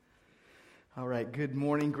All right, good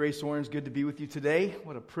morning, Grace Orange. Good to be with you today.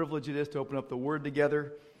 What a privilege it is to open up the Word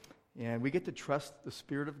together. And we get to trust the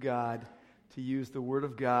Spirit of God to use the Word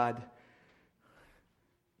of God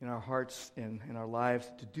in our hearts and in our lives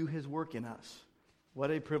to do His work in us.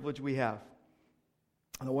 What a privilege we have.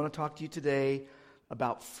 And I want to talk to you today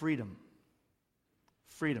about freedom.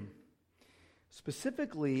 Freedom.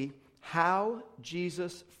 Specifically, how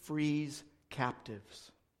Jesus frees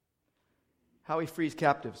captives. How He frees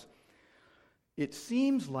captives. It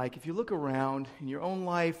seems like if you look around in your own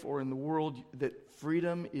life or in the world that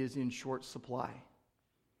freedom is in short supply.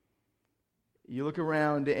 You look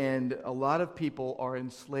around and a lot of people are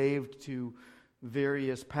enslaved to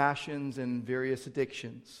various passions and various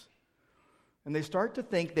addictions. And they start to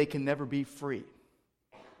think they can never be free,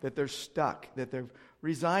 that they're stuck, that they've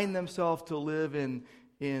resigned themselves to live in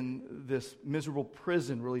this miserable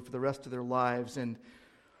prison really for the rest of their lives. And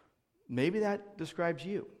maybe that describes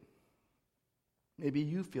you. Maybe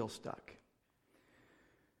you feel stuck.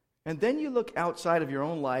 And then you look outside of your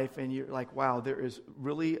own life and you're like, wow, there is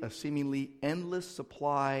really a seemingly endless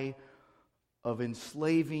supply of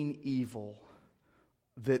enslaving evil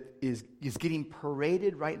that is getting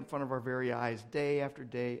paraded right in front of our very eyes day after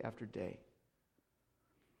day after day.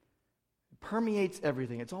 It permeates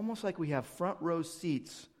everything. It's almost like we have front row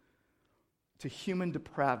seats to human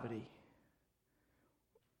depravity.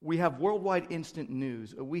 We have worldwide instant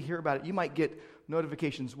news. We hear about it. You might get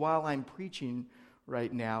notifications while I'm preaching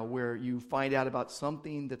right now where you find out about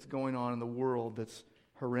something that's going on in the world that's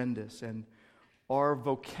horrendous. And our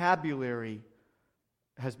vocabulary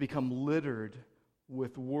has become littered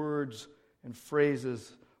with words and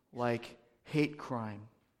phrases like hate crime,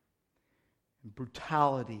 and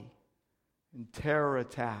brutality, and terror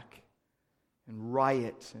attack, and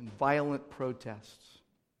riots, and violent protests.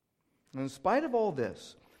 And in spite of all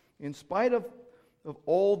this, in spite of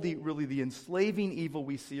all the enslaving evil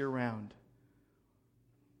we see around,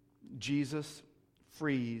 Jesus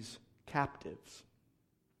frees captives.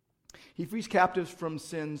 He frees captives from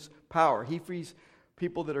sin's power. He frees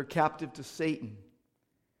people that are captive to Satan.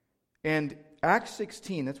 And Acts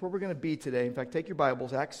 16, that's where we're going to be today. In fact, take your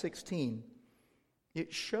Bibles, Acts 16.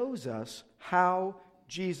 It shows us how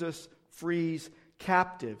Jesus frees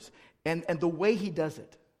captives and the way He does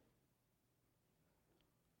it.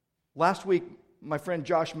 Last week, my friend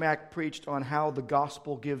Josh Mack preached on how the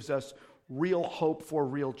gospel gives us real hope for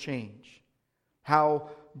real change. How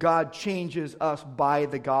God changes us by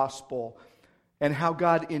the gospel. And how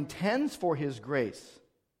God intends for His grace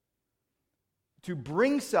to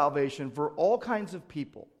bring salvation for all kinds of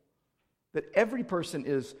people. That every person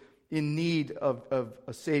is in need of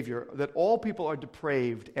a Savior. That all people are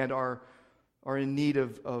depraved and are in need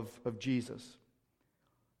of Jesus.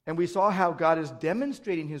 And we saw how God is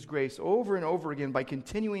demonstrating His grace over and over again by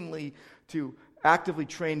continually to actively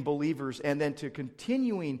train believers and then to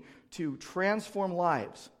continuing to transform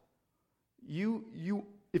lives.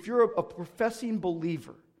 If you're a professing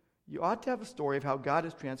believer, you ought to have a story of how God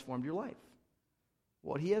has transformed your life.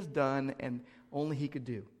 What He has done and only He could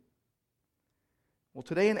do. Well,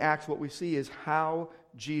 today in Acts, what we see is how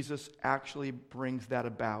Jesus actually brings that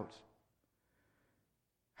about.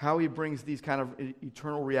 How He brings these kind of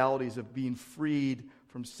eternal realities of being freed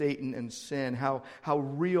from Satan and sin. How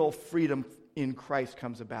real freedom in Christ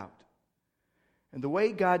comes about. And the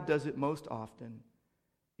way God does it most often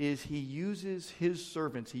is He uses His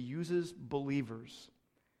servants, He uses believers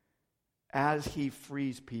as He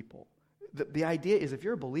frees people. The idea is if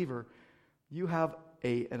you're a believer, you have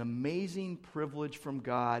an amazing privilege from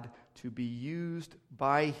God to be used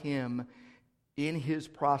by Him in His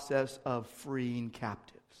process of freeing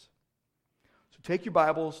captives. So take your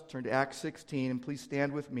Bibles, turn to Acts 16, and please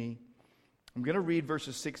stand with me. I'm going to read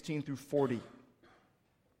verses 16 through 40.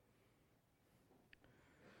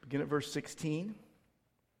 Begin at verse 16.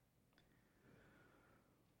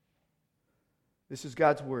 This is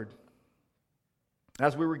God's word.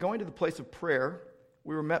 As we were going to the place of prayer,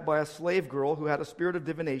 we were met by a slave girl who had a spirit of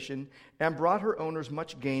divination and brought her owners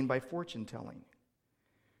much gain by fortune telling.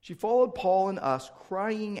 She followed Paul and us,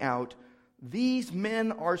 crying out, "These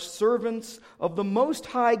men are servants of the Most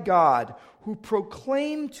High God, who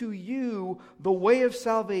proclaim to you the way of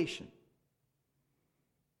salvation."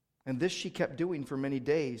 And this she kept doing for many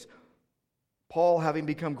days. Paul, having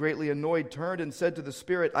become greatly annoyed, turned and said to the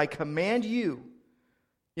spirit, "I command you,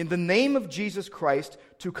 in the name of Jesus Christ,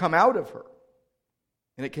 to come out of her."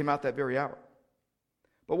 And it came out that very hour.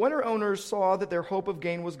 But when her owners saw that their hope of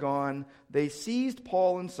gain was gone, they seized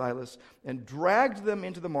Paul and Silas and dragged them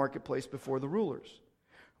into the marketplace before the rulers.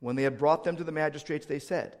 When they had brought them to the magistrates, they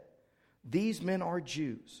said, "These men are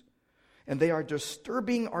Jews, and they are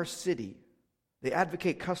disturbing our city They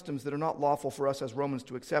advocate customs that are not lawful for us as Romans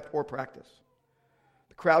to accept or practice.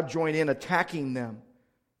 The crowd joined in, attacking them.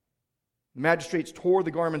 The magistrates tore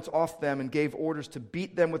the garments off them and gave orders to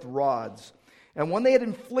beat them with rods. And when they had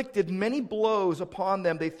inflicted many blows upon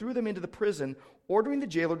them, they threw them into the prison, ordering the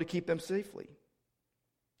jailer to keep them safely.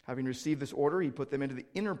 Having received this order, he put them into the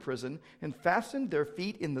inner prison and fastened their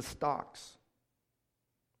feet in the stocks.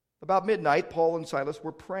 About midnight, Paul and Silas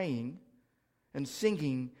were praying and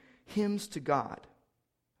singing hymns to God.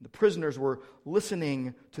 The prisoners were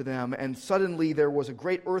listening to them, and suddenly there was a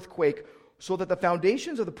great earthquake, so that the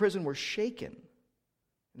foundations of the prison were shaken.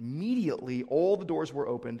 Immediately all the doors were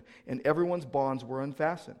opened, and everyone's bonds were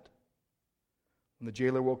unfastened. When the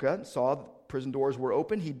jailer woke up and saw the prison doors were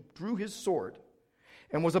open, he drew his sword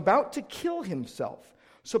and was about to kill himself,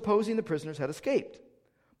 supposing the prisoners had escaped.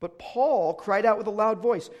 But Paul cried out with a loud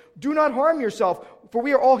voice, "Do not harm yourself, for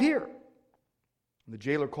we are all here." And the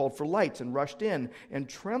jailer called for lights and rushed in, and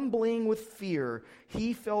trembling with fear,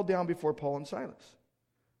 he fell down before Paul and Silas.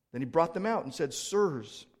 Then he brought them out and said,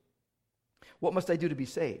 "Sirs, what must I do to be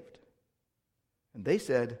saved?" And they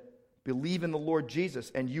said, "Believe in the Lord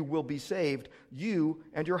Jesus, and you will be saved, you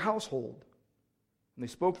and your household." And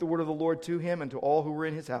they spoke the word of the Lord to him and to all who were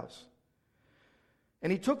in his house.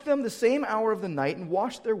 And he took them the same hour of the night and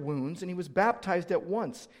washed their wounds, and he was baptized at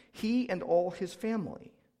once, he and all his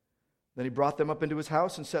family. Then he brought them up into his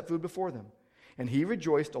house and set food before them. And he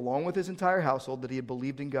rejoiced along with his entire household that he had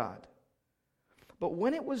believed in God. But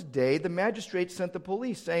when it was day, the magistrates sent the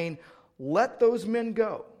police, saying, "Let those men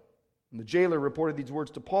go." And the jailer reported these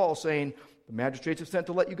words to Paul, saying, "The magistrates have sent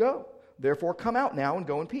to let you go. Therefore come out now and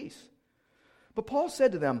go in peace." But Paul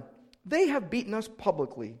said to them, "They have beaten us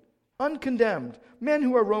publicly, uncondemned, men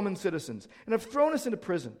who are Roman citizens, and have thrown us into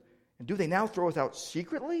prison. And do they now throw us out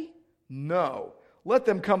secretly? No. Let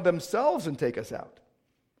them come themselves and take us out."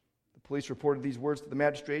 The police reported these words to the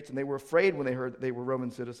magistrates, and they were afraid when they heard that they were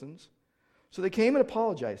Roman citizens. So they came and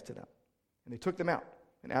apologized to them, and they took them out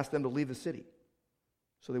and asked them to leave the city.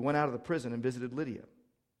 So they went out of the prison and visited Lydia.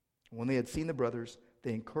 And when they had seen the brothers,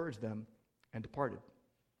 they encouraged them and departed.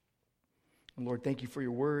 And Lord, thank you for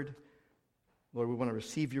your word. Lord, we want to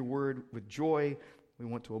receive your word with joy. We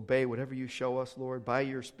want to obey whatever you show us, Lord. By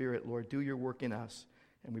your Spirit, Lord, do your work in us.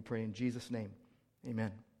 And we pray in Jesus' name.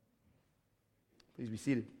 Amen. Please be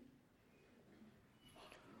seated.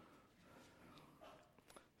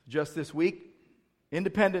 Just this week,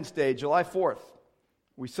 Independence Day, July 4th,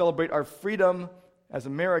 we celebrate our freedom as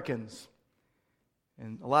Americans.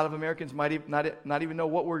 And a lot of Americans might not even know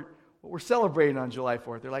what we're celebrating on July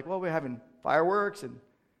 4th. They're like, well, we're having fireworks and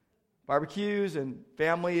barbecues and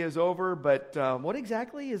family is over, but what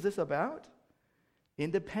exactly is this about?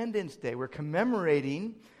 Independence Day. We're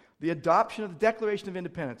commemorating the adoption of the Declaration of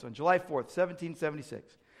Independence on July 4th,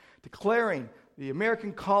 1776, declaring the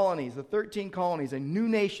American colonies, the 13 colonies, a new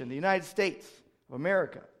nation, the United States of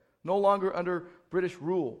America, no longer under British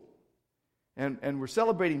rule. And we're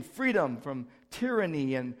celebrating freedom from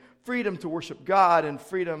tyranny and freedom to worship God and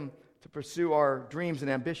freedom to pursue our dreams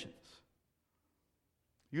and ambitions.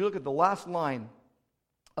 You look at the last line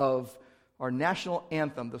of our national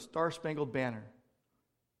anthem, the Star-Spangled Banner,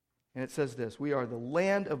 and it says this: "We are the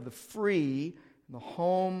land of the free and the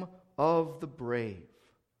home of the brave."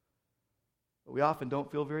 But we often don't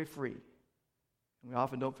feel very free, and we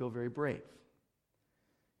often don't feel very brave.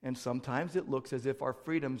 And sometimes it looks as if our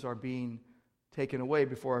freedoms are being taken away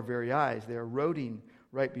before our very eyes. They are eroding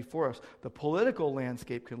right before us. The political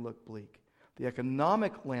landscape can look bleak. The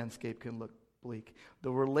economic landscape can look bleak.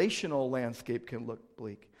 The relational landscape can look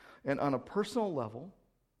bleak. And on a personal level,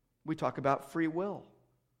 we talk about free will.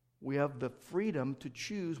 We have the freedom to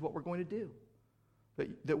choose what we're going to do.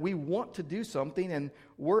 That we want to do something and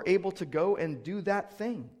we're able to go and do that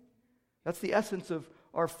thing. That's the essence of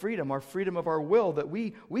our freedom of our will, that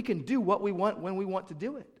we can do what we want when we want to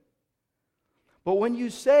do it. But when you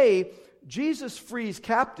say Jesus frees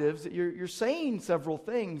captives, you're saying several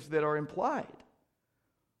things that are implied.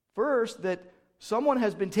 First, that someone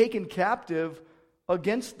has been taken captive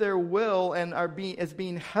against their will and is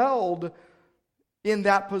being held in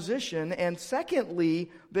that position. And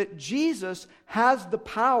secondly, that Jesus has the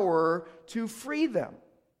power to free them.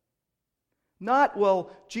 Not,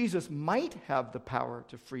 well, Jesus might have the power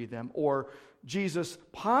to free them, or Jesus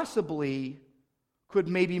possibly could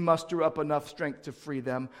maybe muster up enough strength to free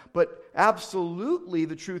them, but absolutely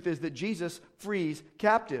the truth is that Jesus frees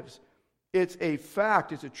captives. It's a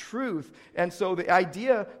fact, it's a truth. And so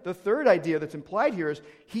the third idea that's implied here is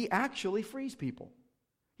he actually frees people.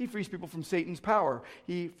 He frees people from Satan's power.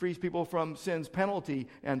 He frees people from sin's penalty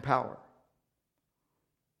and power.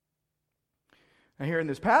 And here in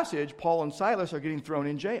this passage, Paul and Silas are getting thrown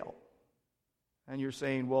in jail. And you're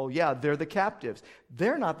saying, well, yeah, they're the captives.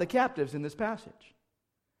 They're not the captives in this passage.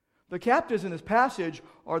 The captives in this passage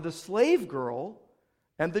are the slave girl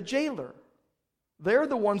and the jailer. They're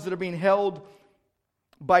the ones that are being held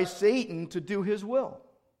by Satan to do his will.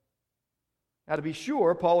 Now, to be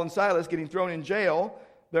sure, Paul and Silas getting thrown in jail,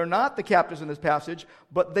 they're not the captives in this passage,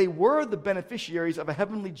 but they were the beneficiaries of a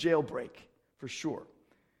heavenly jailbreak, for sure.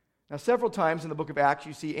 Now, several times in the book of Acts,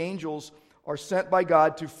 you see angels are sent by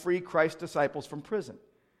God to free Christ's disciples from prison.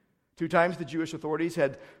 2 times the Jewish authorities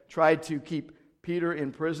had tried to keep Peter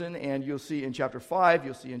in prison, and you'll see in chapter 5,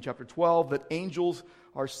 you'll see in chapter 12, that angels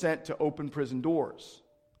are sent to open prison doors,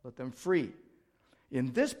 let them free.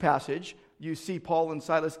 In this passage, you see Paul and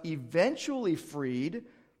Silas eventually freed,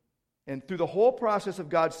 and through the whole process of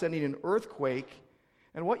God sending an earthquake.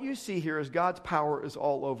 And what you see here is God's power is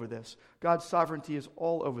all over this. God's sovereignty is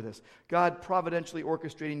all over this. God providentially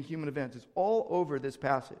orchestrating human events is all over this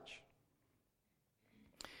passage.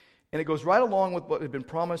 And it goes right along with what had been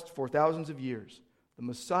promised for thousands of years. The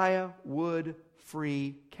Messiah would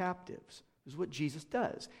free captives. This is what Jesus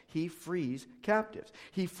does. He frees captives.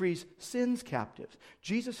 He frees sin's captives.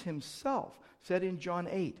 Jesus himself said in John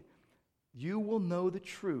 8, "You will know the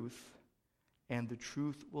truth, and the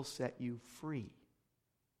truth will set you free."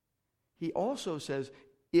 He also says,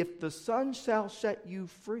 "If the Son shall set you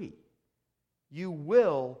free, you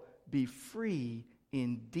will be free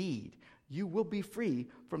indeed." You will be free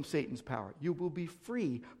from Satan's power. You will be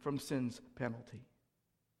free from sin's penalty.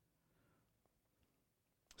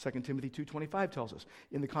 2 Timothy 2:25 tells us,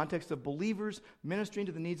 in the context of believers ministering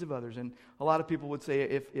to the needs of others, and a lot of people would say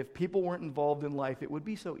if people weren't involved in life, it would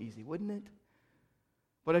be so easy, wouldn't it?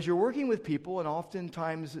 But as you're working with people, and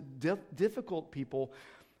oftentimes difficult people,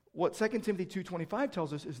 what 2 Timothy 2:25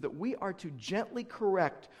 tells us is that we are to gently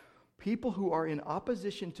correct people who are in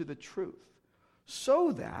opposition to the truth,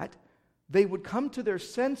 so that they would come to their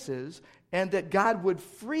senses and that God would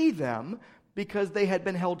free them because they had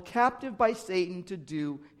been held captive by Satan to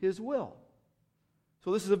do his will.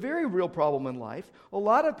 So this is a very real problem in life. A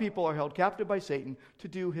lot of people are held captive by Satan to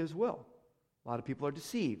do his will. A lot of people are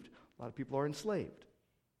deceived. A lot of people are enslaved.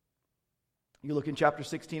 You look in chapter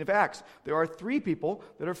 16 of Acts. There are 3 people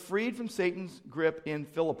that are freed from Satan's grip in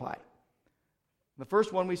Philippi. The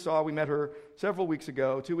first one we met her several weeks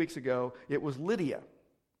ago, 2 weeks ago. It was Lydia.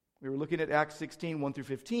 We were looking at Acts 16, 1 through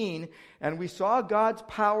 15, and we saw God's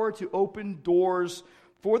power to open doors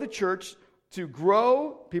for the church to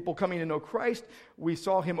grow, people coming to know Christ. We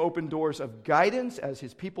saw him open doors of guidance as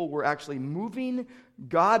his people were actually moving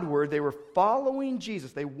Godward. They were following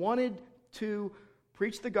Jesus. They wanted to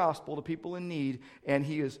preach the gospel to people in need, and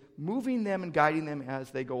he is moving them and guiding them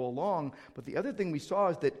as they go along. But the other thing we saw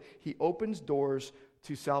is that he opens doors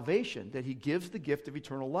to salvation, that he gives the gift of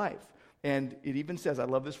eternal life. And it even says, I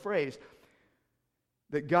love this phrase,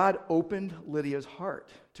 that God opened Lydia's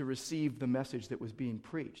heart to receive the message that was being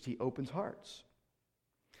preached. He opens hearts.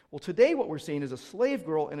 Well, today what we're seeing is a slave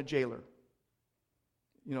girl and a jailer.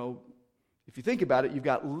 You know, if you think about it, you've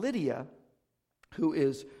got Lydia, who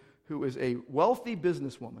is a wealthy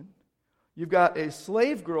businesswoman. You've got a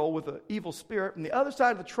slave girl with an evil spirit on the other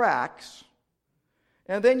side of the tracks.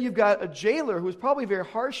 And then you've got a jailer who is probably a very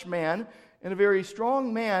harsh man and a very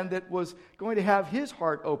strong man that was going to have his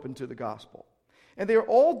heart open to the gospel. And they're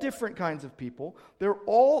all different kinds of people. They're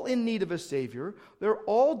all in need of a Savior. They're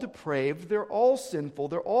all depraved. They're all sinful.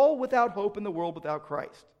 They're all without hope in the world without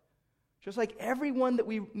Christ. Just like everyone that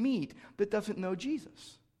we meet that doesn't know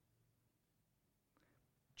Jesus.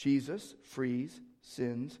 Jesus frees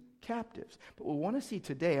sin's captives. But what we want to see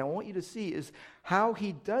today, I want you to see, is how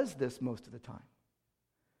he does this most of the time.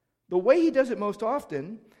 The way he does it most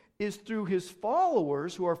often is through his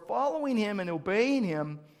followers who are following him and obeying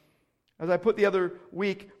him. As I put the other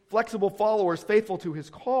week, flexible followers faithful to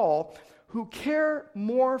his call, who care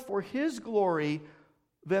more for his glory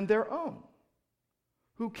than their own.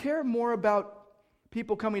 Who care more about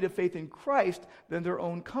people coming to faith in Christ than their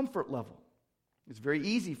own comfort level. It's very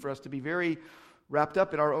easy for us to be very wrapped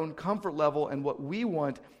up in our own comfort level and what we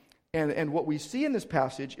want. And what we see in this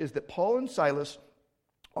passage is that Paul and Silas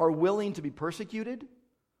are willing to be persecuted,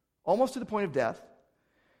 almost to the point of death,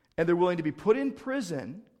 and they're willing to be put in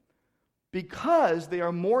prison because they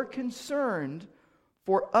are more concerned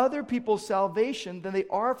for other people's salvation than they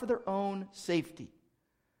are for their own safety.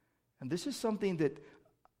 And this is something that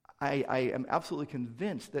I am absolutely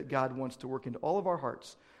convinced that God wants to work into all of our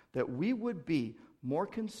hearts, that we would be more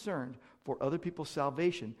concerned for other people's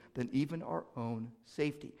salvation than even our own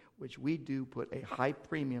safety, which we do put a high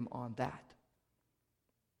premium on that.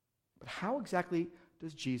 But how exactly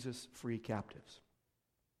does Jesus free captives?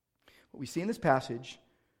 What we see in this passage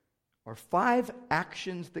are 5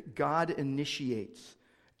 actions that God initiates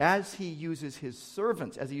as he uses his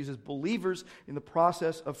servants, as he uses believers in the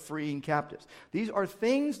process of freeing captives. These are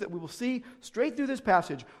things that we will see straight through this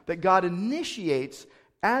passage that God initiates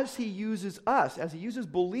as he uses us, as he uses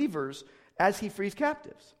believers, as he frees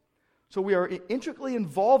captives. So we are intricately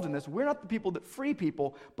involved in this. We're not the people that free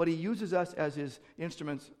people, but he uses us as his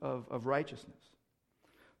instruments of righteousness.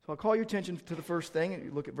 So I'll call your attention to the first thing, and you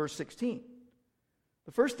look at verse 16.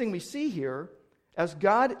 The first thing we see here, as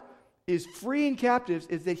God is freeing captives,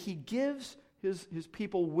 is that he gives his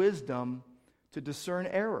people wisdom to discern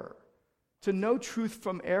error, to know truth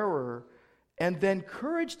from error, and then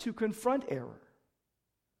courage to confront error.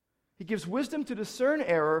 He gives wisdom to discern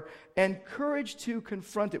error and courage to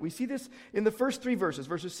confront it. We see this in the first 3 verses,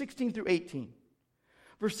 verses 16 through 18.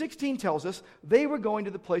 Verse 16 tells us they were going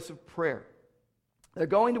to the place of prayer. They're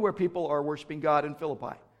going to where people are worshiping God in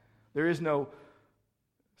Philippi. There is no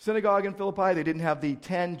synagogue in Philippi. They didn't have the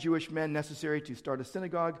 10 Jewish men necessary to start a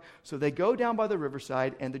synagogue. So they go down by the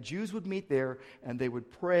riverside, and the Jews would meet there, and they would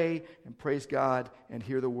pray and praise God and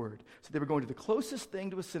hear the word. So they were going to the closest thing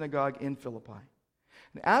to a synagogue in Philippi.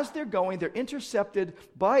 And as they're going, they're intercepted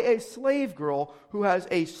by a slave girl who has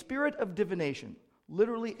a spirit of divination,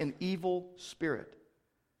 literally an evil spirit.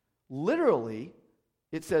 Literally,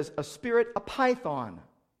 it says a spirit, a python,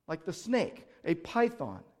 like the snake, a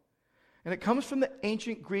python. And it comes from the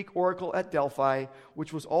ancient Greek oracle at Delphi,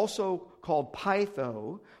 which was also called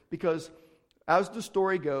Pytho, because as the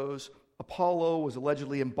story goes, Apollo was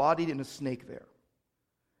allegedly embodied in a snake there.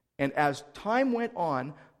 And as time went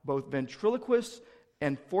on, both ventriloquists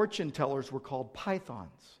and fortune tellers were called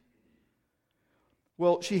pythons.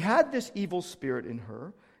 Well, she had this evil spirit in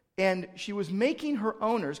her, and she was making her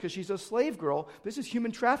owners, because she's a slave girl, this is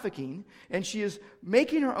human trafficking, and she is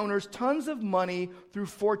making her owners tons of money through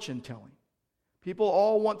fortune telling. People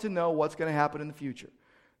all want to know what's going to happen in the future.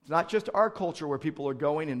 It's not just our culture where people are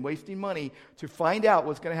going and wasting money to find out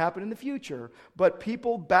what's going to happen in the future, but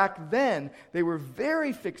people back then, they were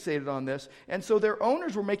very fixated on this, and so their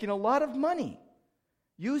owners were making a lot of money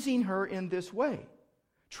using her in this way,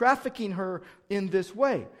 trafficking her in this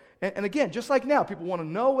way. And again, just like now, people want to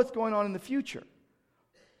know what's going on in the future.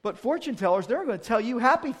 But fortune tellers, they're going to tell you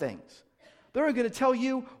happy things. They're going to tell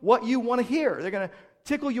you what you want to hear. They're going to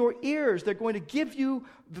tickle your ears. They're going to give you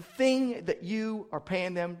the thing that you are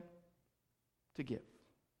paying them to give.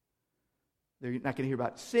 They're not going to hear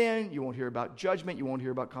about sin. You won't hear about judgment. You won't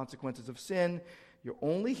hear about consequences of sin. You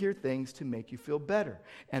only hear things to make you feel better.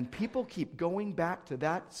 And people keep going back to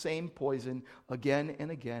that same poison again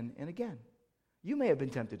and again and again. You may have been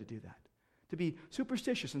tempted to do that, to be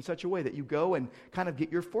superstitious in such a way that you go and kind of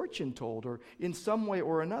get your fortune told, or in some way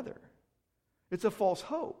or another. It's a false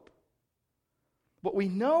hope. What we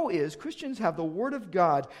know is Christians have the Word of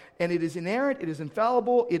God, and it is inerrant, it is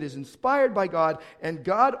infallible, it is inspired by God, and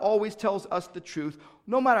God always tells us the truth,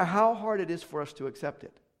 no matter how hard it is for us to accept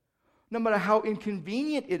it. No matter how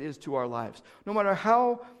inconvenient it is to our lives, no matter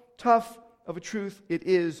how tough of a truth it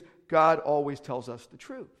is, God always tells us the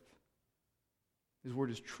truth. His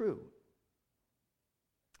word is true.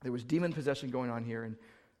 There was demon possession going on here, and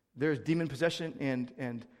there's demon possession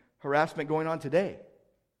and harassment going on today.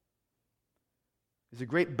 There's a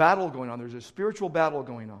great battle going on. There's a spiritual battle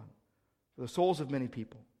going on for the souls of many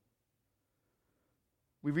people.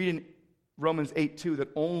 We read in Romans 8:2 that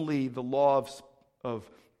only the law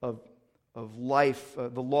of life,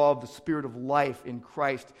 the law of the Spirit of life in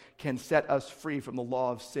Christ can set us free from the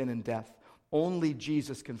law of sin and death. Only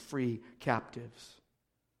Jesus can free captives.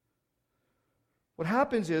 What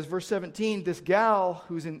happens is, verse 17, this gal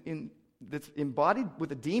who's that's embodied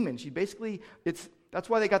with a demon, she basically, that's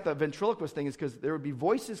why they got the ventriloquist thing, is because there would be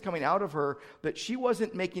voices coming out of her that she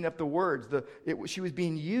wasn't making up the words. She was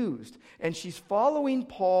being used. And she's following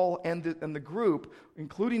Paul and the group,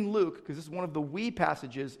 including Luke, because this is one of the we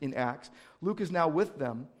passages in Acts. Luke is now with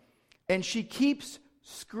them. And she keeps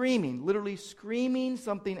screaming, literally screaming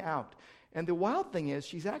something out. And the wild thing is,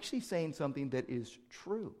 she's actually saying something that is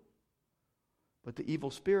true. But the evil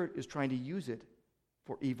spirit is trying to use it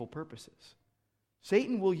for evil purposes.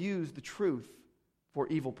 Satan will use the truth for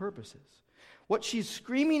evil purposes. What she's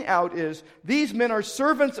screaming out is, these men are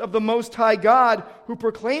servants of the Most High God who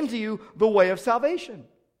proclaim to you the way of salvation.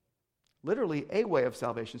 Literally, a way of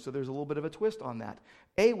salvation. So there's a little bit of a twist on that.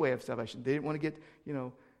 A way of salvation. They didn't want to get,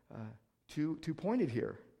 too pointed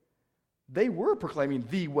here. They were proclaiming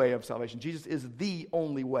the way of salvation. Jesus is the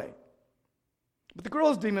only way. But the girl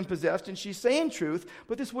is demon-possessed, and she's saying truth,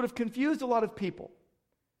 but this would have confused a lot of people.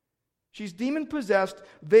 She's demon-possessed.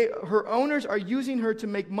 Her owners are using her to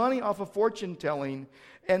make money off of fortune-telling.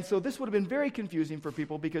 And so this would have been very confusing for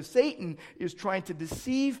people because Satan is trying to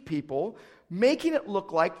deceive people, making it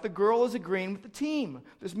look like the girl is agreeing with the team,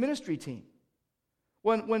 this ministry team,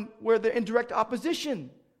 where they're in direct opposition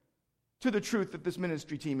to the truth that this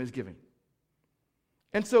ministry team is giving.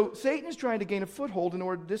 And so Satan is trying to gain a foothold in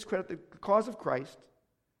order to discredit the cause of Christ.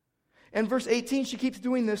 And verse 18, she keeps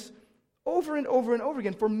doing this over and over and over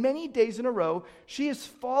again. For many days in a row, she is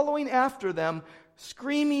following after them,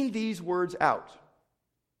 screaming these words out.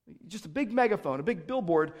 Just a big megaphone, a big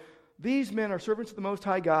billboard. These men are servants of the Most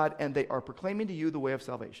High God, and they are proclaiming to you the way of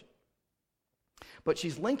salvation. But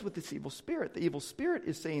she's linked with this evil spirit. The evil spirit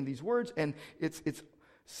is saying these words, and it's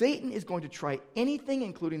Satan is going to try anything,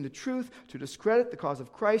 including the truth, to discredit the cause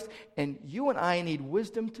of Christ, and you and I need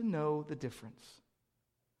wisdom to know the difference.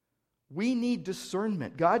 We need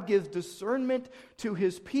discernment. God gives discernment to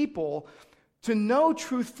his people to know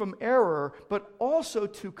truth from error, but also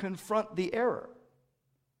to confront the error.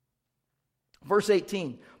 Verse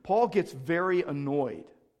 18, Paul gets very annoyed.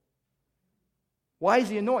 Why is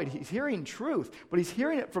he annoyed? He's hearing truth, but he's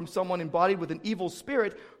hearing it from someone embodied with an evil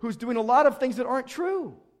spirit who's doing a lot of things that aren't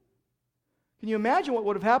true. Can you imagine what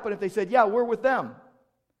would have happened if they said, yeah, we're with them?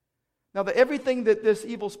 Now, that everything that this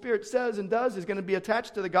evil spirit says and does is going to be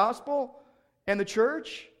attached to the gospel and the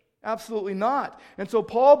church? Absolutely not. And so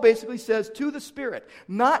Paul basically says to the spirit,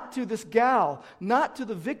 not to this gal, not to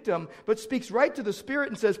the victim, but speaks right to the spirit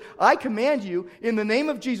and says, I command you in the name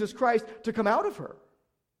of Jesus Christ to come out of her.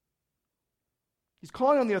 He's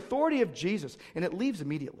calling on the authority of Jesus, and it leaves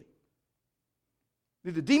immediately.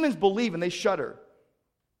 The demons believe and they shudder.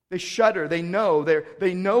 They shudder. They know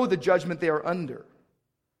the judgment they are under.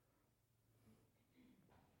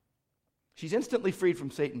 She's instantly freed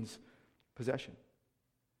from Satan's possession.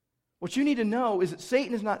 What you need to know is that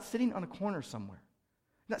Satan is not sitting on a corner somewhere.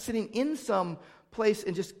 Not sitting in some place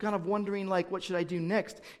and just kind of wondering, like, what should I do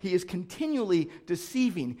next? He is continually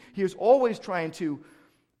deceiving. He is always trying to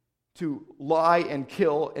lie and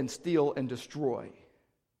kill and steal and destroy.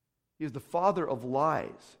 He is the father of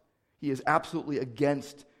lies. He is absolutely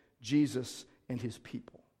against Jesus and his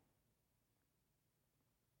people.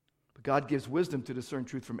 But God gives wisdom to discern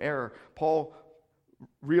truth from error. Paul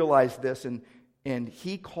realized this, and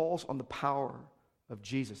he calls on the power of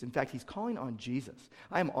Jesus. In fact, he's calling on Jesus.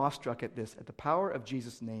 I am awestruck at this, at the power of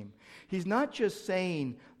Jesus' name. He's not just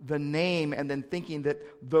saying the name and then thinking that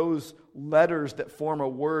those letters that form a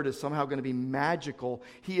word is somehow going to be magical.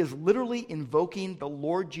 He is literally invoking the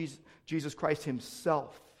Lord Jesus Christ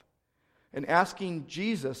himself and asking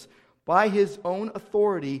Jesus by his own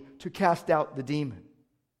authority to cast out the demon.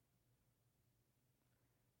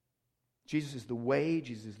 Jesus is the way,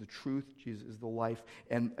 Jesus is the truth, Jesus is the life,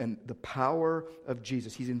 and the power of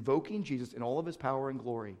Jesus. He's invoking Jesus in all of his power and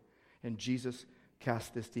glory. And Jesus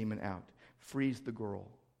casts this demon out, frees the girl.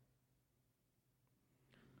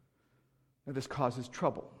 Now this causes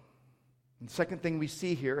trouble. And the second thing we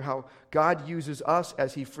see here, how God uses us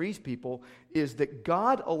as he frees people, is that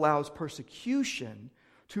God allows persecution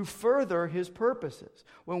to further his purposes.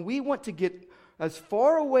 When we want to get as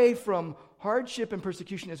far away from hardship and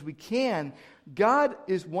persecution as we can, God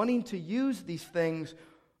is wanting to use these things,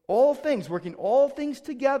 all things, working all things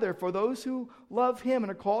together for those who love him and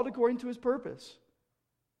are called according to his purpose.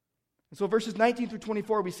 And so verses 19 through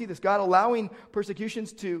 24, we see this, God allowing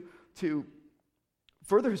persecutions to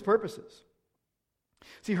further his purposes.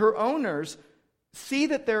 See, her owners see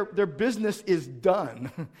that their business is done.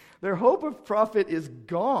 Their hope of profit is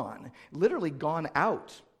gone, literally gone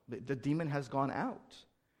out. The demon has gone out.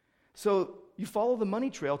 So you follow the money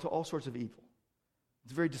trail to all sorts of evil.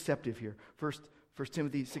 It's very deceptive here. First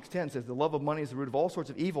Timothy 6:10 says the love of money is the root of all sorts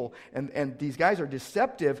of evil. And these guys are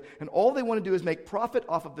deceptive, and all they want to do is make profit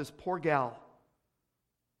off of this poor gal.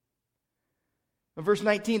 In verse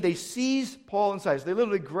 19, they seize Paul and Silas. They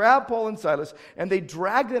literally grab Paul and Silas, and they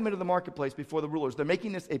drag them into the marketplace before the rulers. They're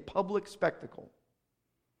making this a public spectacle.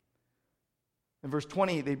 In verse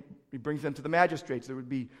 20, he brings them to the magistrates. There would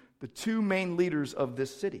be the two main leaders of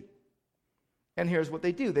this city. And here's what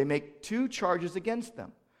they do. They make two charges against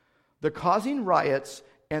them. They're causing riots,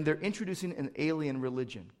 and they're introducing an alien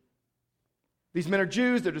religion. These men are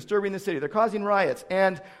Jews. They're disturbing the city. They're causing riots,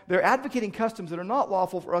 and they're advocating customs that are not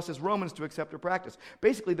lawful for us as Romans to accept or practice.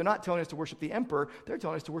 Basically, they're not telling us to worship the emperor. They're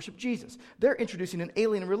telling us to worship Jesus. They're introducing an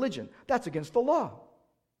alien religion. That's against the law.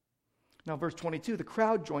 Now, verse 22, the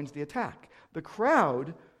crowd joins the attack. The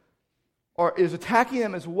crowd is attacking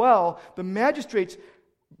them as well. The magistrates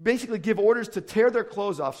basically give orders to tear their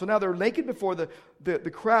clothes off. So now they're naked before the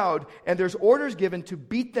crowd, and there's orders given to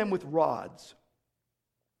beat them with rods.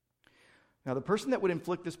 Now, the person that would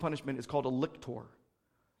inflict this punishment is called a lictor.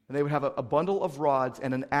 And they would have a bundle of rods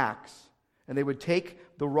and an axe. And they would take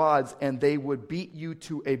the rods and they would beat you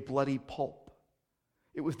to a bloody pulp.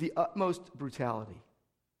 It was the utmost brutality.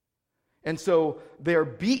 And so they're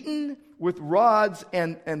beaten with rods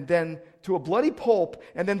and then to a bloody pulp.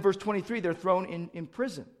 And then verse 23, they're thrown in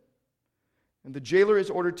prison. And the jailer is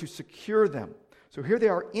ordered to secure them. So here they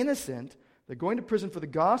are innocent. They're going to prison for the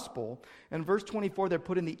gospel. And verse 24, they're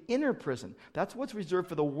put in the inner prison. That's what's reserved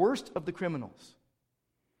for the worst of the criminals.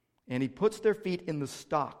 And he puts their feet in the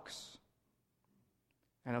stocks.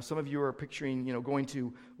 I know some of you are picturing, going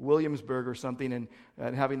to Williamsburg or something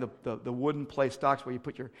and having the wooden play stocks where you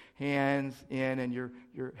put your hands in and your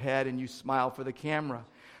head and you smile for the camera.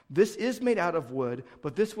 This is made out of wood,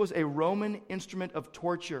 but this was a Roman instrument of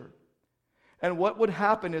torture. And what would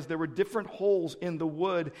happen is there were different holes in the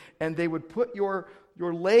wood, and they would put your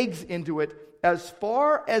legs into it as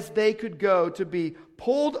far as they could go, to be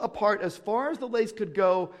pulled apart as far as the legs could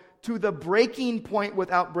go to the breaking point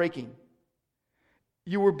without breaking.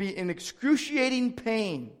 You would be in excruciating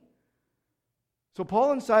pain. So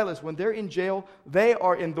Paul and Silas, when they're in jail, they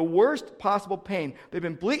are in the worst possible pain. They've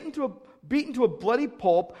been beaten to a bloody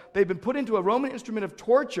pulp. They've been put into a Roman instrument of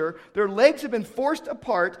torture. Their legs have been forced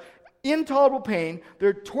apart. Intolerable pain,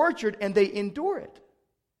 they're tortured, and they endure it.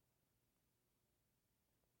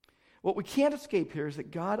 What we can't escape here is that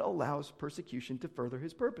God allows persecution to further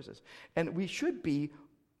his purposes. And we should be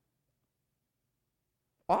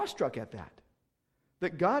awestruck at that.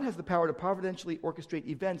 That God has the power to providentially orchestrate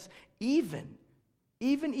events, even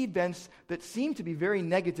events that seem to be very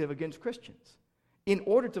negative against Christians, in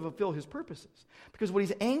order to fulfill his purposes. Because what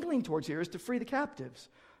he's angling towards here is to free the captives,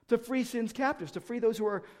 to free sin's captives, to free those who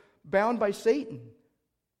are bound by Satan.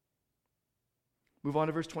 Move on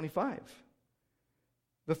to verse 25.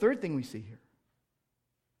 The third thing we see here.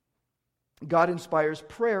 God inspires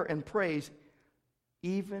prayer and praise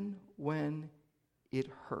even when it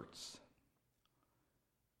hurts.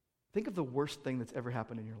 Think of the worst thing that's ever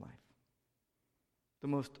happened in your life. The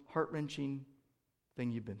most heart-wrenching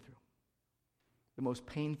thing you've been through. The most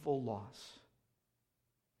painful loss.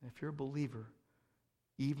 And if you're a believer,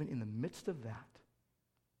 even in the midst of that,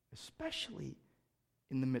 especially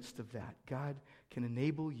in the midst of that, God can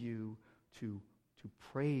enable you to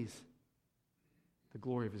praise the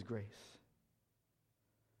glory of his grace.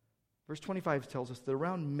 Verse 25 tells us that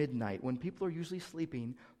around midnight, when people are usually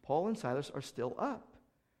sleeping, Paul and Silas are still up.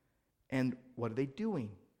 And what are they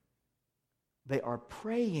doing? They are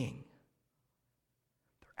praying.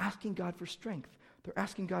 They're asking God for strength. They're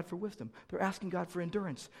asking God for wisdom. They're asking God for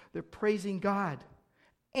endurance. They're praising God.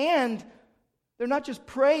 And they're not just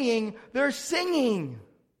praying, they're singing.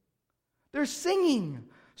 They're singing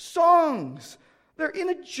songs. They're in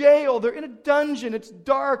a jail. They're in a dungeon. It's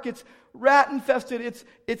dark. It's rat-infested.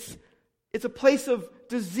 It's a place of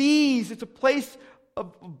disease. It's a place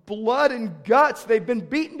of blood and guts. They've been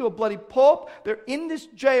beaten to a bloody pulp. They're in this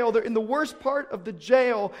jail. They're in the worst part of the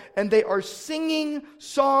jail, and they are singing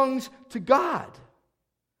songs to God.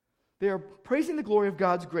 They are praising the glory of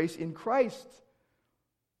God's grace in Christ.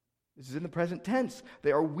 This is in the present tense.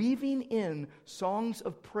 They are weaving in songs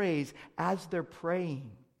of praise as they're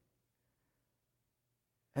praying.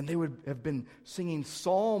 And they would have been singing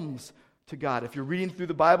psalms to God. If you're reading through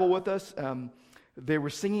the Bible with us, they were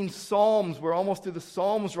singing psalms. We're almost through the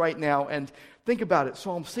Psalms right now. And think about it.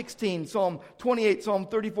 Psalm 16, Psalm 28, Psalm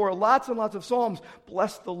 34, lots and lots of psalms.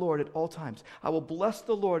 Bless the Lord at all times. I will bless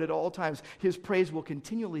the Lord at all times. His praise will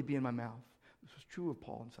continually be in my mouth. This was true of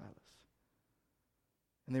Paul and Silas.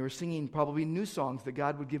 And they were singing probably new songs, that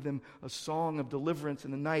God would give them a song of deliverance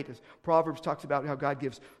in the night, as Proverbs talks about how God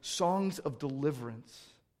gives songs of deliverance.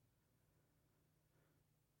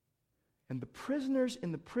 And the prisoners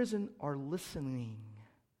in the prison are listening.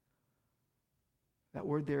 That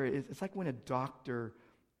word there is, it's like when a doctor,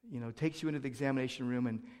 takes you into the examination room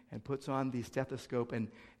and puts on the stethoscope and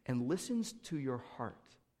listens to your heart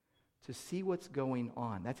to see what's going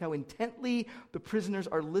on. That's how intently the prisoners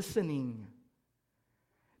are listening.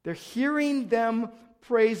 They're hearing them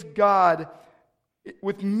praise God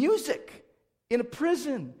with music in a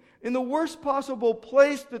prison, in the worst possible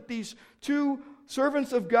place that these two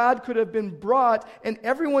servants of God could have been brought, and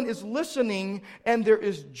everyone is listening, and there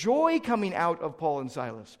is joy coming out of Paul and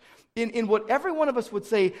Silas. In what every one of us would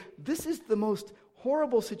say, this is the most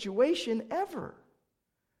horrible situation ever.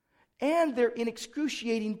 And they're in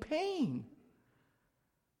excruciating pain.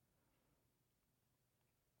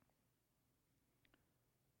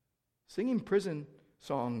 Singing prison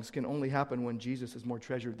songs can only happen when Jesus is more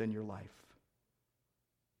treasured than your life.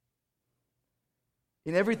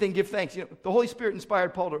 In everything, give thanks. The Holy Spirit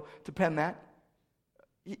inspired Paul to pen that.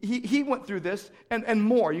 He went through this and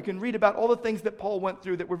more. You can read about all the things that Paul went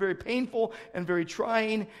through that were very painful and very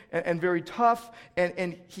trying and very tough.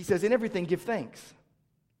 And he says, in everything, give thanks.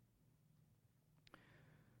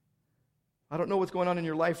 I don't know what's going on in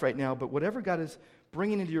your life right now, but whatever God is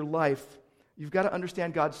bringing into your life, you've got to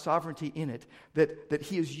understand God's sovereignty in it, that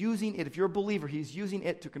He is using it. If you're a believer, He's using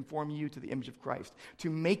it to conform you to the image of Christ, to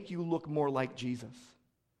make you look more like Jesus.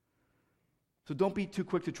 So don't be too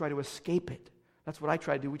quick to try to escape it. That's what I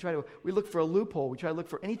try to do. We look for a loophole. We try to look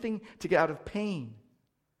for anything to get out of pain.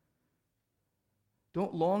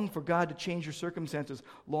 Don't long for God to change your circumstances.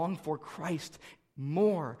 Long for Christ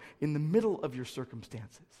more in the middle of your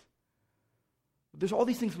circumstances. There's all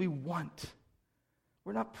these things we want.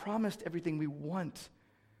 We're not promised everything we want,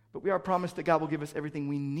 but we are promised that God will give us everything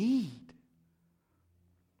we need.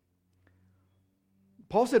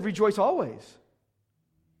 Paul said, rejoice always,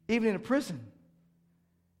 even in a prison.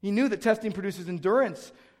 He knew that testing produces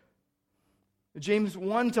endurance. James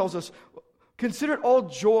 1 tells us, consider it all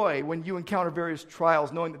joy when you encounter various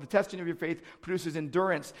trials, knowing that the testing of your faith produces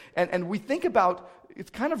endurance. And we think about, it's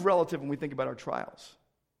kind of relative when we think about our trials.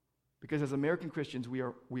 Because as American Christians, we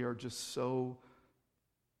are just so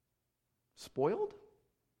spoiled,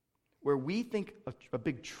 where we think a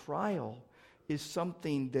big trial is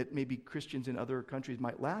something that maybe Christians in other countries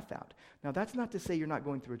might laugh at. Now, that's not to say you're not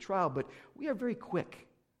going through a trial, but we are very quick.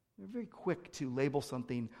 We're very quick to label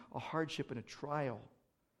something a hardship and a trial.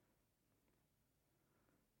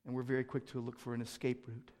 And we're very quick to look for an escape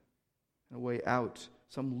route, a way out,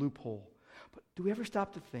 some loophole. But do you ever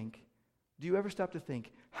stop to think,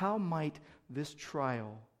 how might this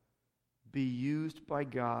trial be used by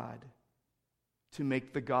God to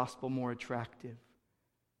make the gospel more attractive,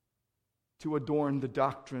 to adorn the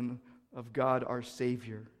doctrine of God our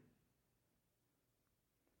Savior?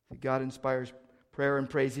 God inspires prayer and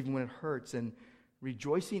praise even when it hurts, and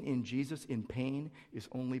rejoicing in Jesus in pain is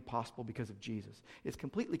only possible because of Jesus. It's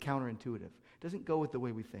completely counterintuitive. It doesn't go with the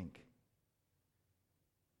way we think.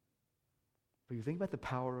 But you think about the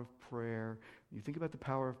power of prayer, you think about the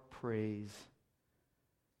power of praise,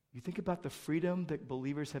 you think about the freedom that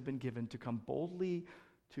believers have been given to come boldly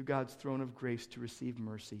to God's throne of grace to receive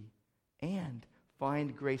mercy and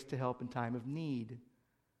find grace to help in time of need.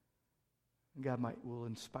 And God will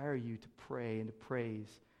inspire you to pray and to praise.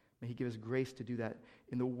 May He give us grace to do that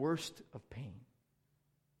in the worst of pain.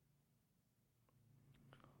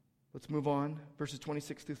 Let's move on. Verses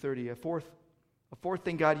 26 through 30. A fourth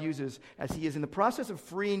thing God uses as He is in the process of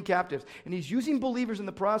freeing captives, and He's using believers in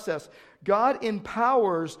the process. God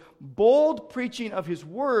empowers bold preaching of His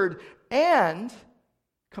word and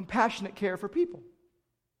compassionate care for people.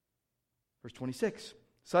 Verse 26.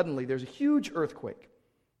 Suddenly there's a huge earthquake.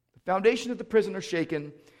 The foundation of the prison are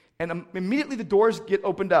shaken, and immediately the doors get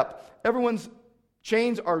opened up. Everyone's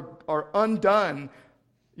chains are undone.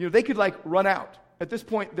 They could run out. At this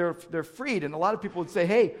point, they're freed, and a lot of people would say,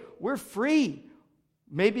 hey, we're free.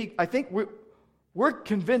 I think we're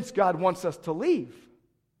convinced God wants us to leave.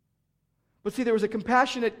 But see, there was a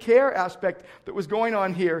compassionate care aspect that was going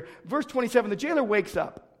on here. Verse 27, the jailer wakes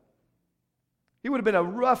up. He would have been a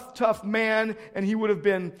rough, tough man, and he would have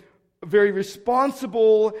been very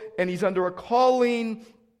responsible, and he's under a calling,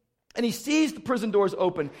 and he sees the prison doors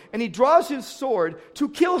open, and he draws his sword to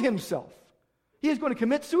kill himself. He is going to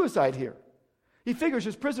commit suicide here. He figures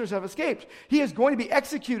his prisoners have escaped. He is going to be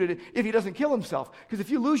executed if he doesn't kill himself, because if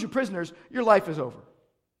you lose your prisoners, your life is over.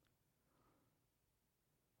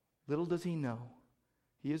 Little does he know,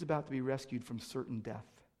 he is about to be rescued from certain death.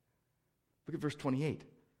 Look at verse 28.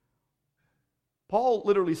 Paul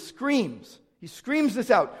literally screams. He screams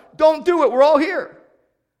this out. Don't do it. We're all here.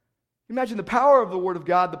 Imagine the power of the Word of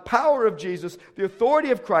God, the power of Jesus, the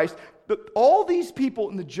authority of Christ. All these people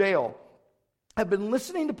in the jail have been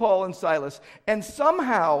listening to Paul and Silas, and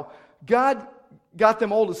somehow God got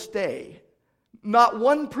them all to stay. Not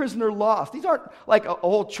one prisoner lost. These aren't like a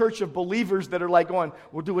whole church of believers that are going,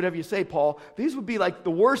 we'll do whatever you say, Paul. These would be like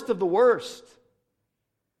the worst of the worst.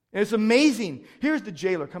 And it's amazing. Here's the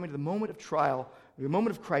jailer coming to the moment of trial, the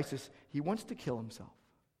moment of crisis. He wants to kill himself.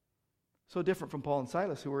 So different from Paul and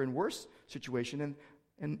Silas, who were in worse situation.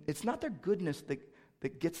 And it's not their goodness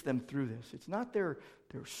that gets them through this. It's not their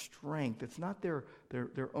strength. It's not their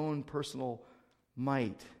own personal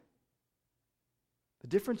might. The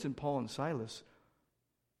difference in Paul and Silas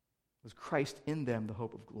was Christ in them, the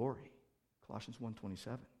hope of glory. Colossians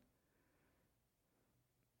 1:27.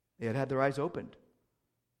 They had their eyes opened.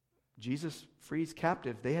 Jesus frees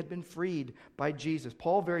captives. They had been freed by Jesus.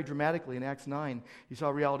 Paul, very dramatically in Acts 9, he saw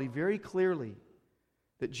reality very clearly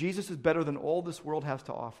that Jesus is better than all this world has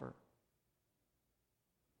to offer.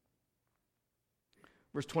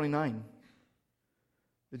 Verse 29.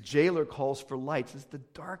 The jailer calls for lights. It's the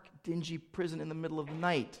dark, dingy prison in the middle of the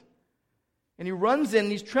night. And he runs in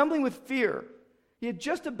and he's trembling with fear. He had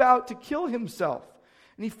just about to kill himself.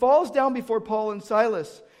 And he falls down before Paul and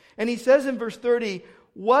Silas. And he says in verse 30,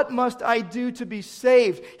 "What must I do to be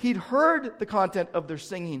saved?" He'd heard the content of their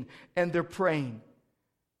singing and their praying.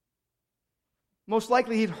 Most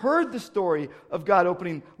likely he'd heard the story of God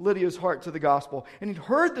opening Lydia's heart to the gospel. And he'd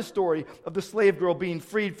heard the story of the slave girl being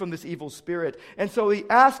freed from this evil spirit. And so he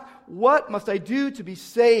asked, "What must I do to be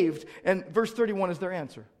saved?" And verse 31 is their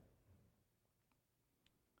answer.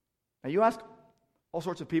 Now you ask all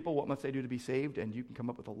sorts of people, what must they do to be saved? And you can come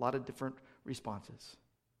up with a lot of different responses.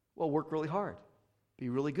 Well, work really hard. Be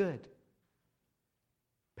really good.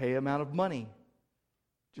 Pay an amount of money.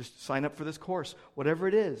 Just sign up for this course. Whatever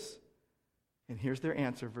it is. And here's their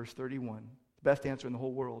answer, verse 31. The best answer in the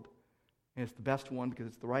whole world. And it's the best one because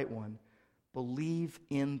it's the right one. Believe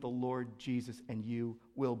in the Lord Jesus and you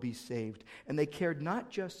will be saved. And they cared not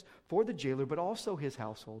just for the jailer, but also his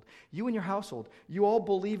household. You and your household, you all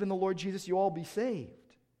believe in the Lord Jesus, you all be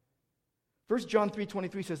saved. 1 John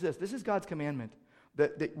 3:23 says this is God's commandment,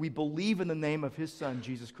 that we believe in the name of his Son,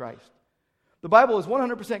 Jesus Christ. The Bible is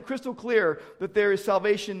 100% crystal clear that there is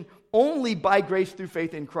salvation only by grace through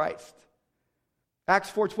faith in Christ. Acts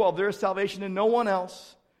 4:12, there is salvation in no one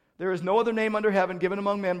else. There is no other name under heaven given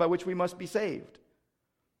among men by which we must be saved.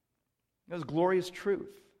 That is glorious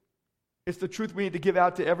truth. It's the truth we need to give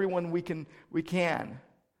out to everyone we can.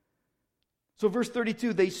 So verse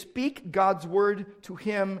 32, they speak God's word to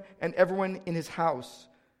him and everyone in his house.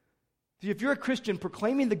 See, if you're a Christian,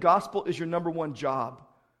 proclaiming the gospel is your number one job.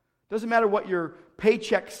 Doesn't matter what your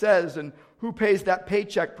paycheck says and who pays that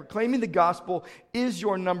paycheck. Proclaiming the gospel is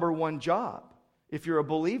your number one job if you're a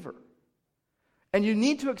believer. And you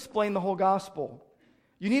need to explain the whole gospel.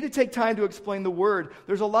 You need to take time to explain the word.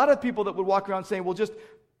 There's a lot of people that would walk around saying, well, just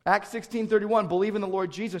Acts 16:31, believe in the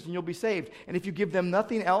Lord Jesus and you'll be saved. And if you give them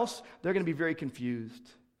nothing else, they're going to be very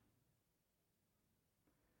confused.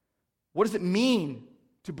 What does it mean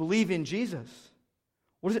to believe in Jesus?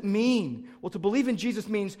 What does it mean? Well, to believe in Jesus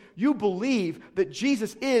means you believe that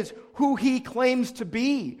Jesus is who he claims to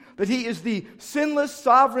be. That he is the sinless,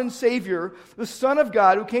 sovereign Savior, the Son of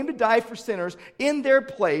God who came to die for sinners in their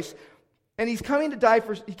place. And he came to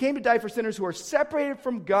die for sinners who are separated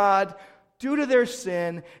from God due to their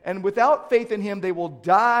sin. And without faith in him, they will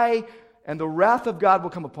die and the wrath of God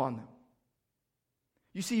will come upon them.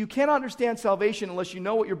 You see, you cannot understand salvation unless you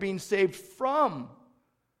know what you're being saved from.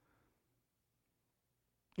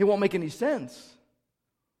 It won't make any sense.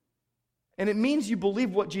 And it means you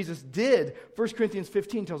believe what Jesus did. 1 Corinthians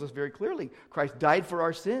 15 tells us very clearly, Christ died for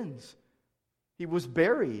our sins. He was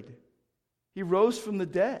buried. He rose from the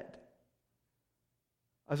dead.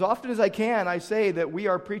 As often as I can, I say that we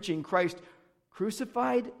are preaching Christ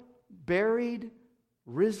crucified, buried,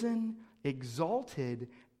 risen, exalted,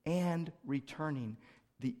 and returning.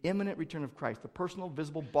 The imminent return of Christ, the personal,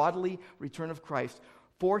 visible, bodily return of Christ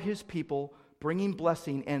for his people, bringing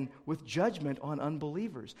blessing and with judgment on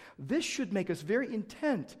unbelievers. This should make us very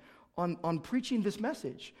intent on preaching this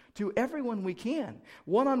message to everyone we can.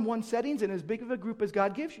 One-on-one settings in as big of a group as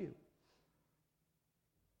God gives you.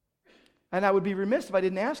 And I would be remiss if I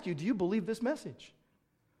didn't ask you, do you believe this message?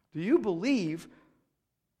 Do you believe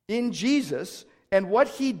in Jesus and what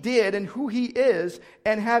he did and who he is?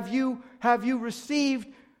 And have you received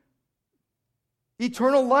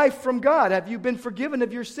eternal life from God? Have you been forgiven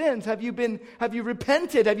of your sins? Have you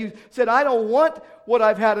repented? Have you said, I don't want what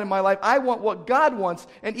I've had in my life. I want what God wants.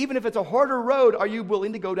 And even if it's a harder road, are you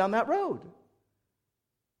willing to go down that road?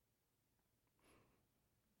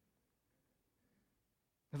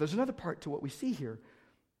 Now, there's another part to what we see here.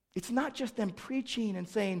 It's not just them preaching and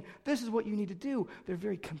saying, this is what you need to do. They're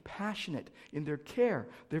very compassionate in their care.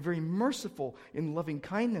 They're very merciful in loving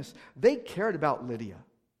kindness. They cared about Lydia.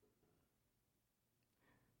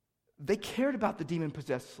 They cared about the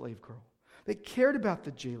demon-possessed slave girl. They cared about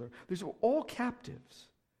the jailer. These were all captives.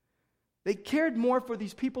 They cared more for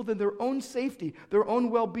these people than their own safety, their own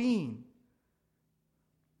well-being.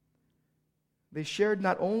 They shared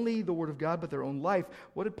not only the Word of God, but their own life.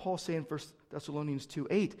 What did Paul say in 1 Thessalonians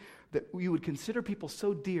 2:8? That you would consider people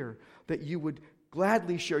so dear that you would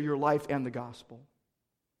gladly share your life and the gospel.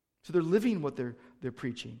 So they're living what they're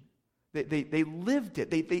preaching. They lived it.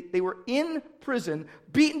 They were in prison,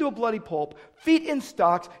 beaten to a bloody pulp, feet in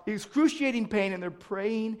stocks, excruciating pain, and they're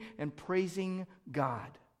praying and praising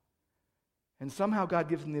God. And somehow God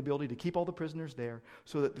gives them the ability to keep all the prisoners there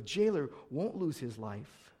so that the jailer won't lose his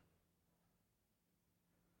life.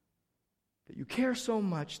 That you care so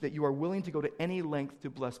much that you are willing to go to any length to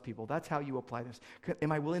bless people. That's how you apply this.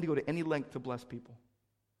 Am I willing to go to any length to bless people?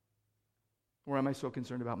 Or am I so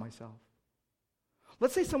concerned about myself?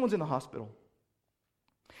 Let's say someone's in the hospital.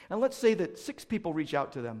 And let's say that 6 people reach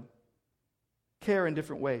out to them, care in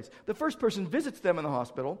different ways. The first person visits them in the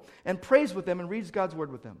hospital and prays with them and reads God's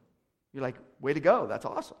word with them. You're like, way to go, that's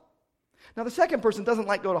awesome. Now the second person doesn't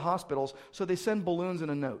like go to hospitals, so they send balloons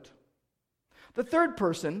and a note. The third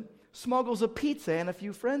person smuggles a pizza and a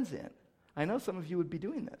few friends in. I know some of you would be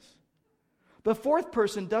doing this. The fourth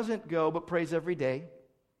person doesn't go but prays every day.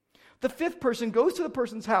 The fifth person goes to the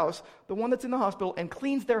person's house, the one that's in the hospital, and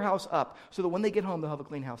cleans their house up so that when they get home, they'll have a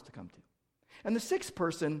clean house to come to. And the sixth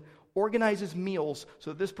person organizes meals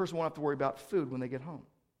so that this person won't have to worry about food when they get home.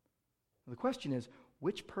 The question is,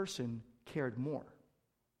 which person cared more?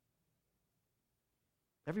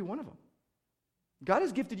 Every one of them. God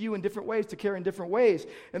has gifted you in different ways to care in different ways.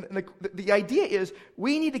 And the idea is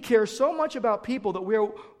we need to care so much about people that we're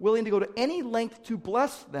willing to go to any length to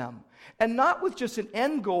bless them. And not with just an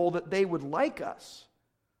end goal that they would like us,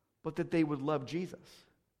 but that they would love Jesus.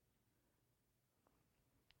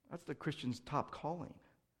 That's the Christian's top calling.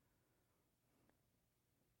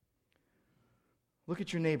 Look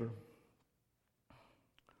at your neighbor.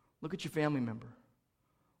 Look at your family member.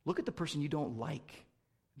 Look at the person you don't like,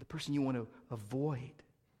 the person you want to avoid,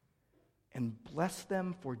 and bless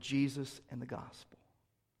them for Jesus and the gospel.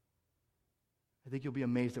 I think you'll be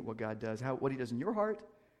amazed at what God does, what he does in your heart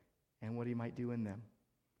and what he might do in them.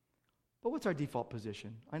 But what's our default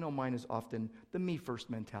position? I know mine is often the me first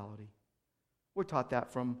mentality. We're taught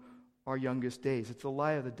that from our youngest days. It's the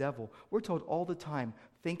lie of the devil. We're told all the time,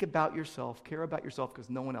 think about yourself, care about yourself because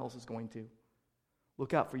no one else is going to.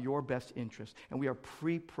 Look out for your best interest. And we are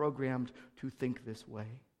pre-programmed to think this way.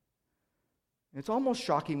 And it's almost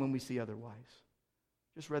shocking when we see otherwise.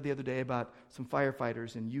 Just read the other day about some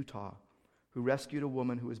firefighters in Utah who rescued a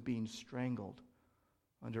woman who was being strangled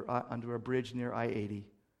under a bridge near I-80.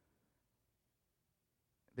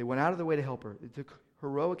 They went out of their way to help her. They took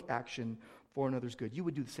heroic action for another's good. You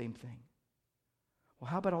would do the same thing. Well,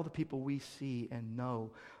 how about all the people we see and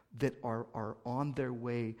know that are on their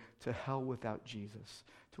way to hell without Jesus,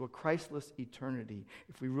 to a Christless eternity?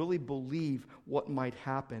 If we really believe what might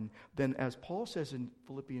happen, then as Paul says in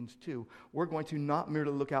Philippians 2, we're going to not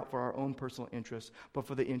merely look out for our own personal interests, but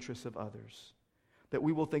for the interests of others. That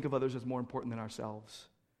we will think of others as more important than ourselves.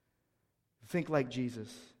 Think like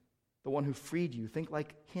Jesus, the one who freed you. Think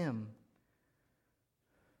like him.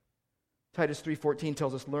 Titus 3:14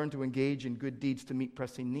 tells us, learn to engage in good deeds to meet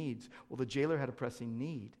pressing needs. Well, the jailer had a pressing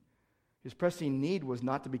need. His pressing need was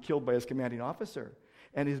not to be killed by his commanding officer.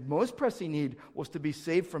 And his most pressing need was to be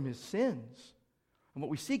saved from his sins. And what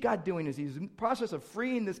we see God doing is he's in the process of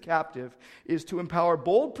freeing this captive is to empower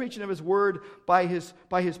bold preaching of his word by his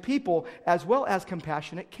people as well as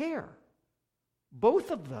compassionate care.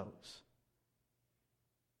 Both of those.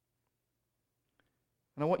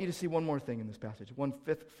 And I want you to see one more thing in this passage. One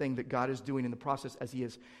fifth thing that God is doing in the process as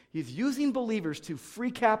he's using believers to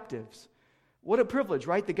free captives. What a privilege,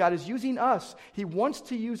 right? That God is using us. He wants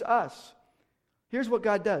to use us. Here's what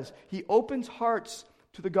God does. He opens hearts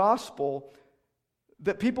to the gospel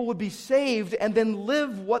that people would be saved and then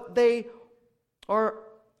live what they are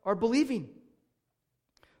believing.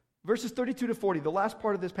 Verses 32 to 40, the last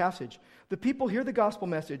part of this passage. The people hear the gospel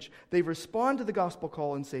message. They respond to the gospel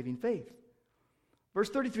call in saving faith. Verse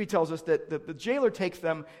 33 tells us that the jailer takes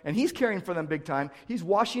them, and he's caring for them big time. He's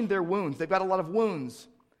washing their wounds. They've got a lot of wounds.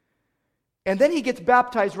 And then he gets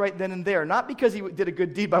baptized right then and there, not because he did a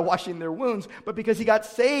good deed by washing their wounds, but because he got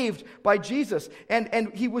saved by Jesus.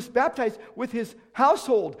 And he was baptized with his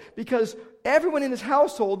household because everyone in his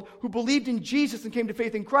household who believed in Jesus and came to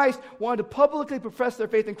faith in Christ wanted to publicly profess their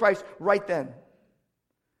faith in Christ right then.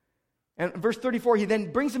 And in verse 34, he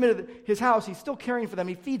then brings them into his house. He's still caring for them.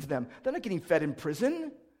 He feeds them. They're not getting fed in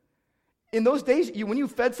prison. In those days, when you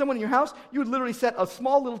fed someone in your house, you would literally set a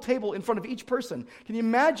small little table in front of each person. Can you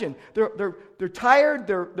imagine? They're tired,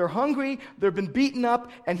 they're hungry, they've been beaten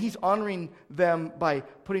up, and he's honoring them by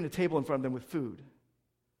putting a table in front of them with food.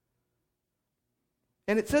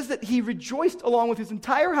 And it says that he rejoiced along with his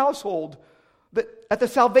entire household at the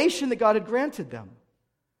salvation that God had granted them.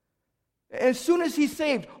 As soon as he's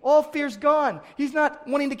saved, all fear's gone. He's not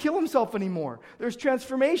wanting to kill himself anymore. There's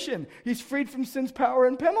transformation. He's freed from sin's power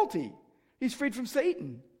and penalty. He's freed from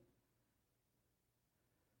Satan.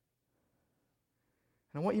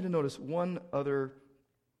 And I want you to notice one other.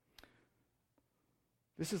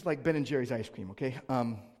 This is like Ben and Jerry's ice cream, okay?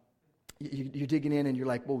 You're digging in and you're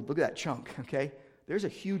like, whoa, look at that chunk, okay? There's a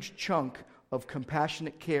huge chunk of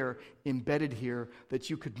compassionate care embedded here that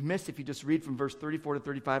you could miss if you just read from verse 34 to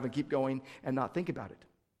 35 and keep going and not think about it.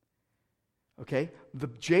 Okay? The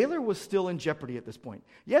jailer was still in jeopardy at this point.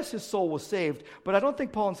 Yes, his soul was saved, but I don't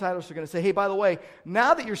think Paul and Silas are going to say, hey, by the way,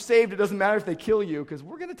 now that you're saved, it doesn't matter if they kill you because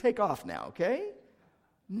we're going to take off now, okay?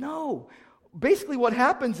 No. Basically what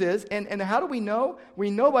happens is, and how do we know?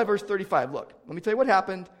 We know by verse 35. Look, let me tell you what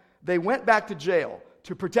happened. They went back to jail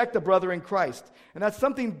to protect the brother in Christ. And that's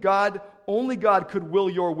something only God could will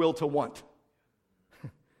your will to want.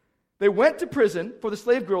 They went to prison for the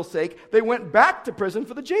slave girl's sake. They went back to prison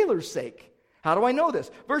for the jailer's sake. How do I know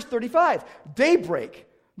this? Verse 35, daybreak.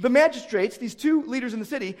 The magistrates, these two leaders in the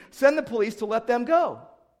city, send the police to let them go.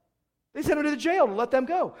 They send them to the jail to let them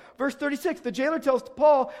go. Verse 36, the jailer tells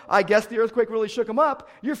Paul, I guess the earthquake really shook him up.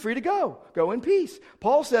 You're free to go. Go in peace.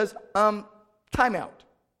 Paul says, time out.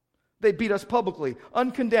 They beat us publicly,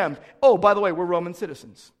 uncondemned. Oh, by the way, we're Roman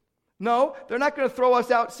citizens. No, they're not going to throw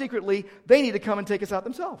us out secretly. They need to come and take us out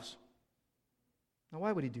themselves. Now,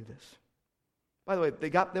 why would he do this? By the way,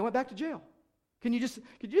 they went back to jail. Could you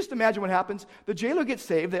just imagine what happens? The jailer gets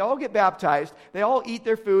saved. They all get baptized. They all eat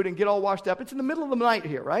their food and get all washed up. It's in the middle of the night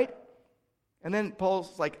here, right? And then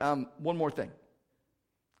Paul's like, one more thing.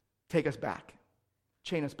 Take us back.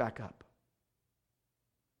 Chain us back up.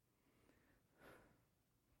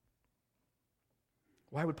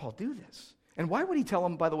 Why would Paul do this? And why would he tell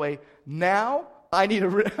them, by the way, now I need a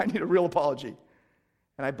real apology?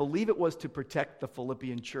 And I believe it was to protect the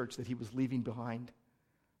Philippian church that he was leaving behind.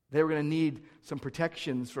 They were going to need some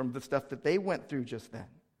protections from the stuff that they went through just then.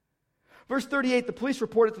 Verse 38, the police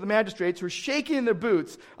reported to the magistrates who were shaking in their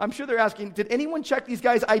boots. I'm sure they're asking, did anyone check these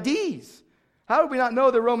guys' IDs? How did we not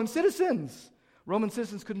know they're Roman citizens? Roman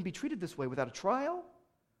citizens couldn't be treated this way without a trial.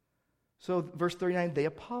 So verse 39, they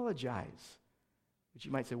apologize. Which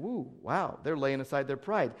you might say, wow, they're laying aside their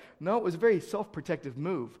pride. No, it was a very self-protective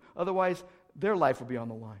move. Otherwise, their life would be on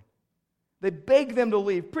the line. They beg them to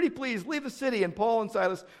leave. Pretty please, leave the city. And Paul and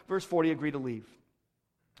Silas, verse 40, agree to leave.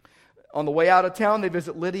 On the way out of town, they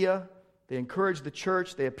visit Lydia. They encourage the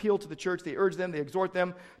church. They appeal to the church. They urge them. They exhort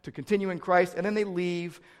them to continue in Christ. And then they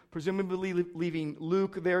leave, presumably leaving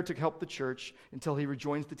Luke there to help the church until he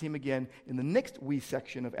rejoins the team again in the next wee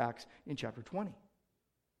section of Acts in chapter 20.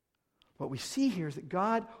 What we see here is that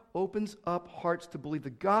God opens up hearts to believe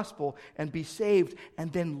the gospel and be saved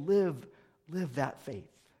and then live that faith.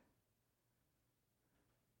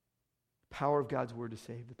 Power of God's word to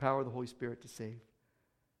save, the power of the Holy Spirit to save.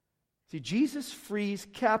 See, Jesus frees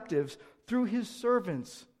captives through his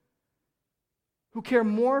servants who care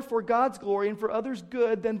more for God's glory and for others'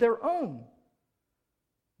 good than their own.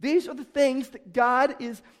 These are the things that God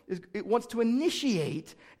wants to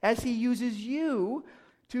initiate as he uses you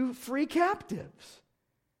to free captives.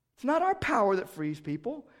 It's not our power that frees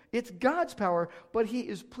people. It's God's power, but he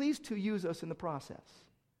is pleased to use us in the process.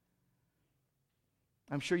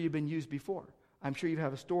 I'm sure you've been used before. I'm sure you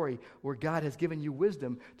have a story where God has given you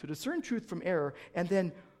wisdom to discern truth from error and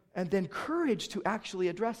then courage to actually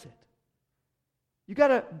address it. You got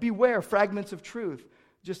to beware fragments of truth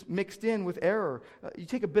just mixed in with error. You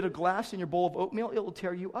take a bit of glass in your bowl of oatmeal, it will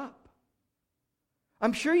tear you up.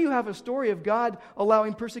 I'm sure you have a story of God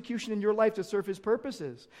allowing persecution in your life to serve his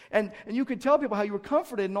purposes. And you could tell people how you were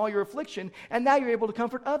comforted in all your affliction, and now you're able to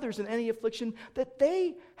comfort others in any affliction that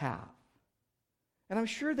they have. And I'm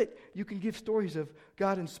sure that you can give stories of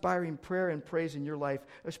God inspiring prayer and praise in your life,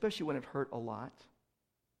 especially when it hurt a lot.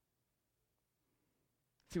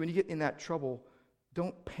 See, when you get in that trouble,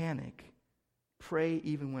 don't panic. Pray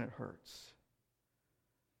even when it hurts.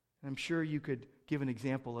 And I'm sure you could give an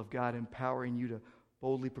example of God empowering you to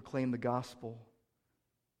boldly proclaim the gospel,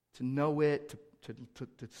 to know it,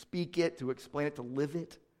 to speak it, to explain it, to live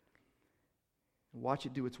it, and watch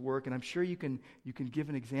it do its work. And I'm sure you can give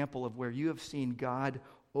an example of where you have seen God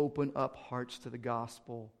open up hearts to the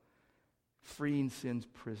gospel, freeing sin's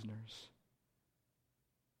prisoners.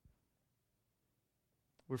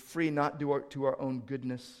 We're free not to our own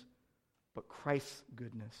goodness, but Christ's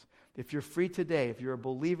goodness. If you're free today, if you're a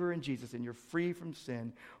believer in Jesus and you're free from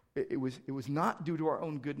sin, it was not due to our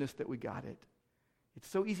own goodness that we got it. It's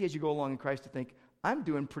so easy as you go along in Christ to think, I'm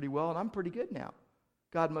doing pretty well and I'm pretty good now.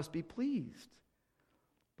 God must be pleased.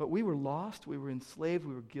 But we were lost, we were enslaved,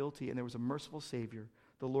 we were guilty, and there was a merciful Savior,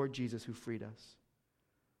 the Lord Jesus, who freed us.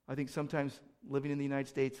 I think sometimes living in the United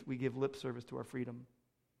States, we give lip service to our freedom.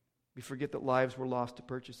 We forget that lives were lost to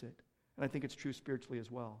purchase it. And I think it's true spiritually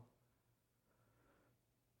as well.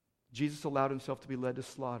 Jesus allowed himself to be led to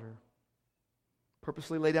slaughter,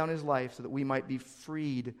 purposely lay down his life so that we might be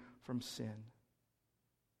freed from sin.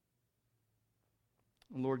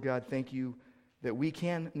 And Lord God, thank you that we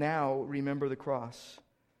can now remember the cross,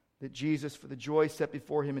 that Jesus, for the joy set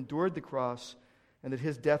before him, endured the cross, and that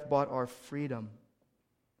his death bought our freedom.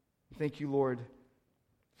 Thank you, Lord,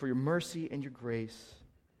 for your mercy and your grace.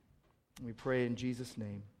 And we pray in Jesus'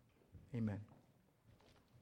 name. Amen.